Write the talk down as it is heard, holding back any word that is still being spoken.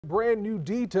Brand new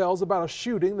details about a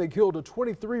shooting that killed a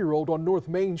 23-year-old on North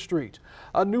Main Street.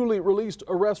 A newly released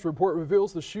arrest report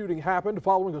reveals the shooting happened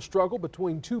following a struggle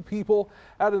between two people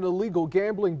at an illegal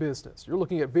gambling business. You're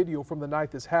looking at video from the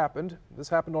night this happened. This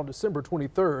happened on December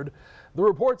 23rd. The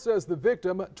report says the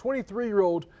victim,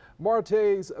 23-year-old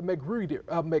Martez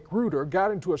Magruder,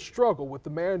 got into a struggle with the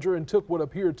manager and took what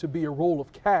appeared to be a roll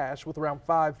of cash with around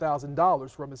 $5,000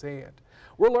 from his hand.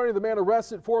 We're learning the man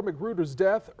arrested for Magruder's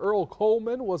death, Earl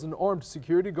Coleman, was an armed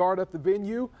security guard at the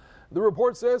venue. The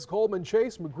report says Coleman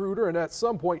chased Magruder and at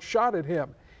some point shot at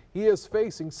him. He is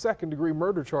facing second-degree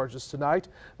murder charges tonight.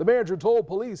 The manager told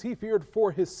police he feared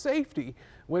for his safety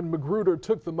when Magruder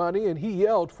took the money and he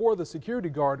yelled for the security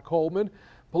guard, Coleman.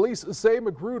 Police say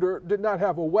Magruder did not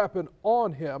have a weapon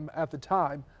on him at the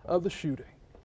time of the shooting.